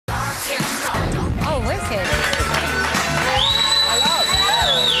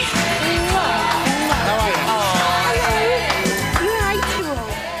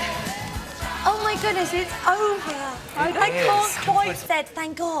goodness, it's over. I can't quite said,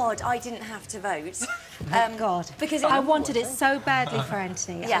 thank God I didn't have to vote. God. Because I wanted it so badly for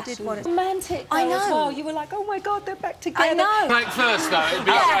Anthony. Yeah. I did want it. Romantic, I know. as well. You were like, oh my God, they're back together. I know. Like first, though, it'd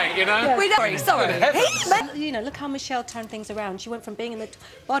be great, you know? Yeah. Sorry. You know, look how Michelle turned things around. She went from being in the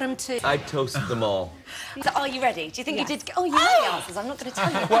bottom to... I toasted them all. So, are you ready? Do you think you did... Oh, you know the answers. I'm not going to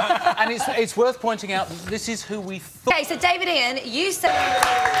tell you. Well, and it's worth pointing out that this is who we thought... OK, so David Ian, you said...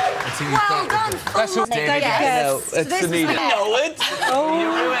 Well done. That's who David. Yes. It's Sinatta. I know it. Oh, you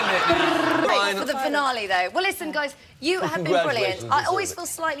ruined it. For the finale, though. Well, listen, guys, you have been brilliant. I always feel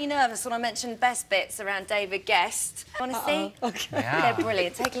slightly nervous when I mention best bits around David Guest. Want to see? OK. Yeah. They're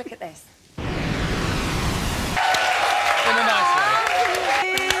brilliant. Take a look at this. In a nice way.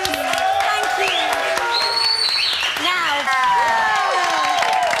 Thank you. Now,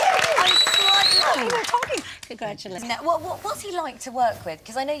 I'm slightly... talking. Congratulations. Now, what's he like to work with?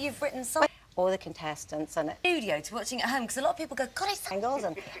 Because I know you've written some... All the contestants and studio to watching at home, because a lot of people go, God, it's angles,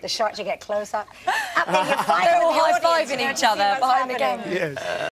 and the shorter you get closer. They're all high-fiving each other behind the camera. Yes.